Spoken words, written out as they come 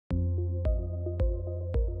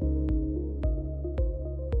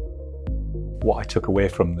What I took away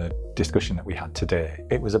from the discussion that we had today,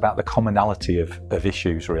 it was about the commonality of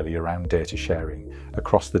issues really around data sharing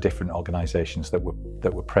across the different organisations that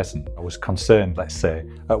were present. I was concerned, let's say,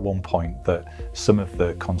 at one point that some of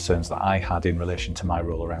the concerns that I had in relation to my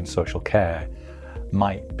role around social care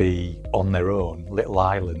might be on their own, little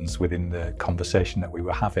islands within the conversation that we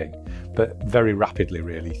were having. But very rapidly,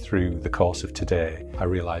 really, through the course of today, I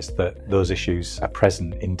realised that those issues are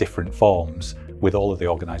present in different forms with all of the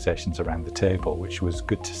organisations around the table, which was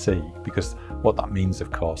good to see, because what that means, of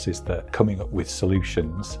course, is that coming up with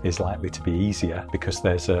solutions is likely to be easier because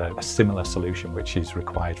there's a similar solution which is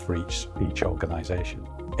required for each organisation.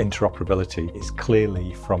 Interoperability is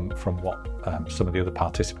clearly, from what some of the other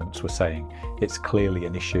participants were saying, it's clearly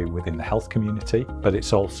an issue within the health community, but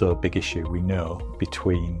it's also a big issue, we know,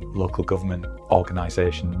 between local government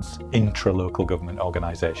organisations, intra-local government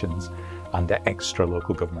organisations, and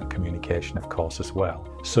extra-local government communication, of course, as well.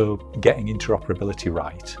 So getting interoperability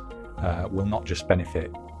right will not just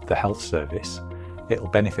benefit the health service, it'll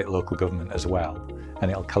benefit local government as well, and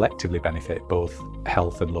it'll collectively benefit both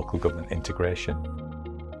health and local government integration.